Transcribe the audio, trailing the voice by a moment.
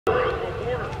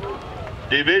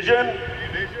Division.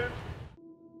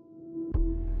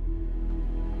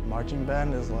 Marching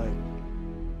band is like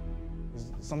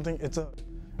something. It's a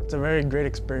very great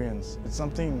experience. It's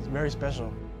something very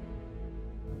special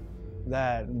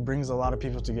that brings a lot of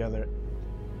people together.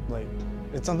 Like,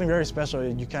 it's something very special.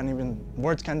 You can't even,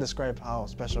 words can't describe how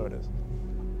special it is.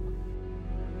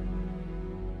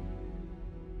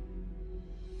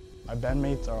 My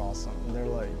bandmates are awesome. They're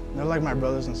like my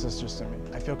brothers and sisters to me.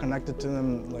 I feel connected to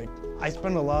them. Like, I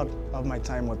spend a lot of my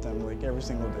time with them, like every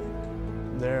single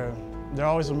day. They're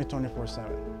always with me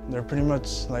 24/7. They're pretty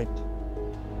much like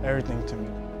everything to me.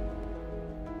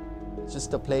 It's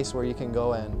just a place where you can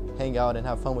go and hang out and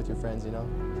have fun with your friends, you know?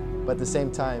 But at the same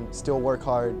time, still work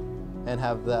hard and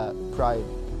have that pride.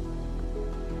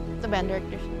 The band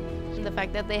directors, the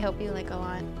fact that they help you like a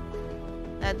lot.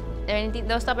 That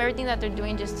they'll stop everything that they're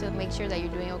doing just to make sure that you're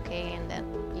doing okay and that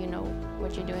you know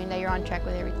what you're doing, that you're on track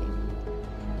with everything.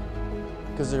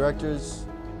 Because the directors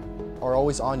are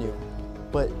always on you,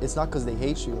 but it's not because they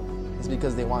hate you, it's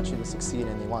because they want you to succeed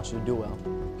and they want you to do well.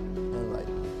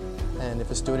 And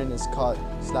if a student is caught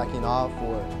slacking off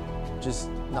or just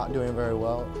not doing very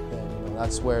well, then you know,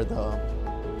 that's where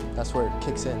it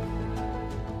kicks in.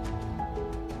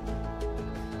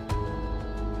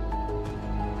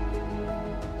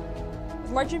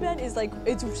 Marching band is like,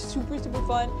 it's super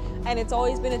fun, and it's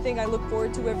always been a thing I look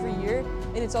forward to every year,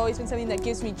 and it's always been something that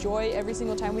gives me joy every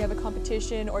single time we have a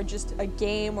competition or just a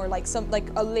game or like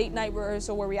a late night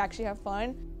rehearsal where we actually have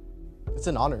fun. It's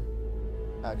an honor,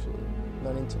 actually,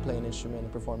 learning to play an instrument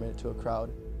and performing it to a crowd.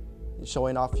 You're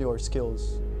showing off your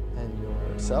skills and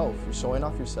yourself. You're showing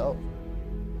off yourself.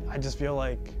 I just feel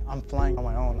like I'm flying on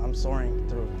my own. I'm soaring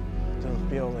through the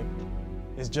field. Like,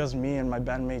 it's just me and my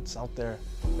bandmates out there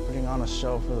putting on a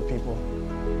show for the people.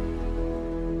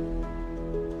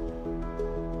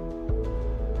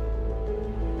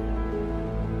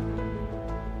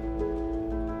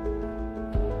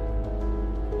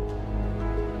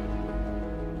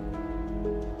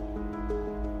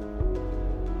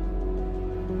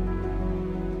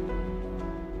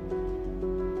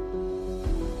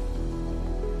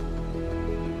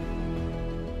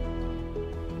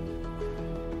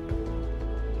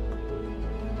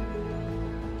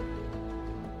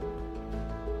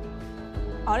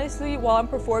 Honestly, while I'm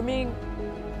performing,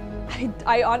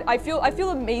 I feel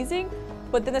amazing,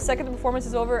 but then the second the performance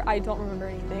is over, I don't remember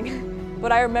anything.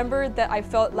 But I remember that I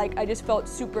just felt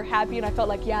super happy, and I felt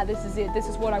like, yeah, this is it. This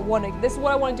is what I want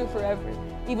to do forever,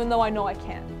 even though I know I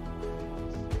can't.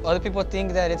 Other people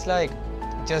think that it's like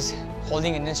just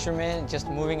holding an instrument, just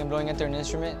moving and blowing into an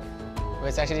instrument, but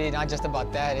it's actually not just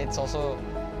about that. It's also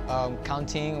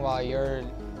counting while you're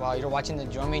watching the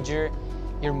drum major.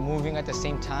 You're moving at the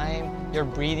same time, you're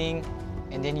breathing,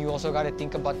 and then you also got to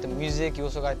think about the music, you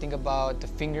also got to think about the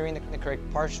fingering, the correct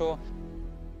partial.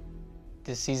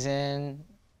 This season,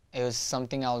 it was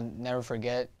something I'll never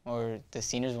forget, or the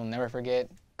seniors will never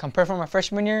forget. Compared from my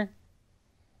freshman year,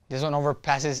 this one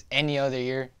overpasses any other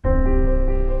year.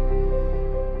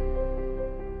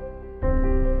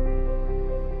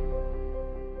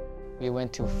 We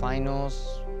went to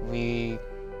finals, we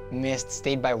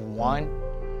stayed by 1.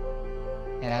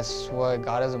 And that's what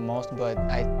got us the most, but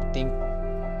I think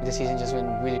this season just went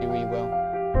really well.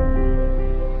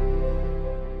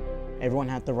 Everyone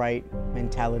had the right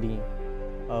mentality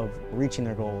of reaching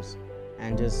their goals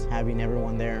and just having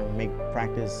everyone there make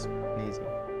practice amazing.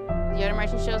 The other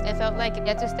marching shows, it felt like you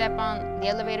had to step on the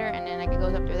elevator and then like it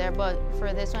goes up through there, but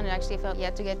for this one, it actually felt you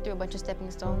had to get through a bunch of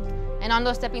stepping stones. And on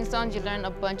those stepping stones, you learn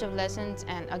a bunch of lessons,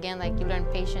 and again, like you learn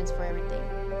patience for everything.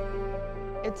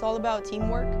 It's all about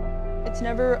teamwork. It's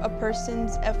never a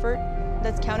person's effort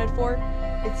that's counted for.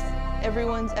 It's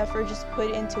everyone's effort just put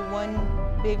into one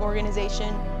big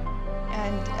organization.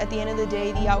 And at the end of the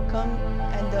day, the outcome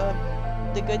and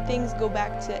the good things go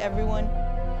back to everyone,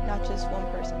 not just one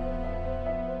person.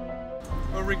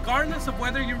 But regardless of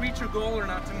whether you reach your goal or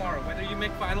not tomorrow, whether you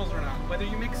make finals or not, whether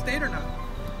you make state or not,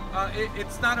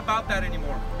 it's not about that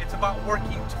anymore. It's about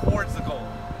working towards the goal,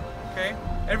 okay?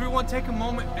 Everyone take a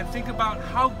moment and think about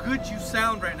how good you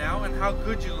sound right now and how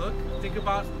good you look. Think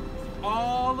about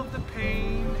all of the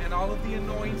pain and all of the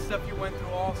annoying stuff you went through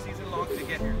all season long to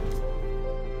get here.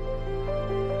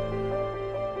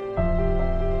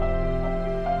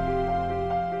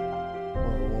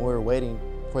 When we were waiting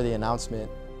for the announcement,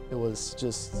 it was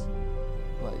just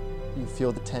like you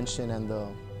feel the tension and the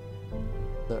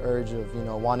urge of, you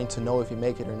know, wanting to know if you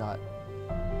make it or not.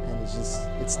 And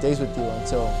it stays with you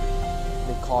until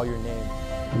they call your name.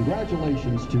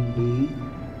 Congratulations to the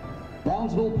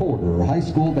Brownsville Porter High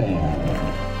School Band.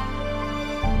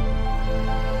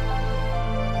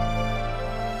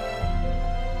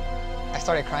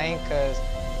 started crying because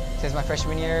since my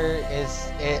freshman year,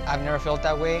 I've never felt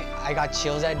that way. I got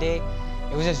chills that day.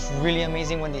 It was just really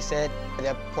amazing when they said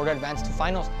that Porter advanced to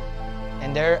finals.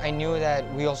 And there I knew that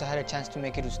we also had a chance to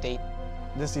make it to state.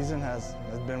 This season has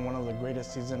been one of the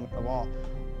greatest seasons of all.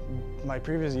 My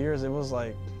previous years, it was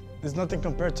like, there's nothing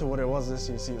compared to what it was this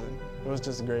season. It was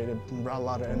just great. It brought a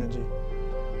lot of energy.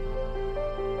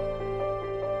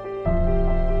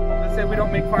 Let's say we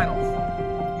don't make finals.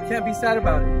 You can't be sad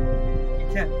about it. You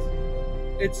can't.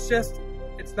 It's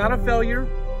not a failure,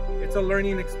 it's a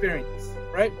learning experience,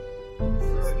 right?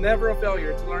 It's never a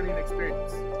failure, it's a learning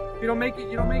experience. If you don't make it,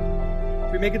 you don't make it.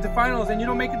 If we make it to finals and you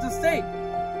don't make it to state,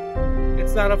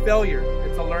 it's not a failure,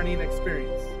 it's a learning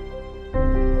experience.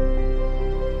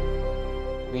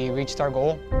 We reached our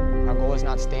goal. Our goal was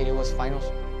not state, it was finals.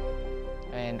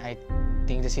 And I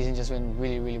think the season just went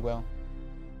really, really well.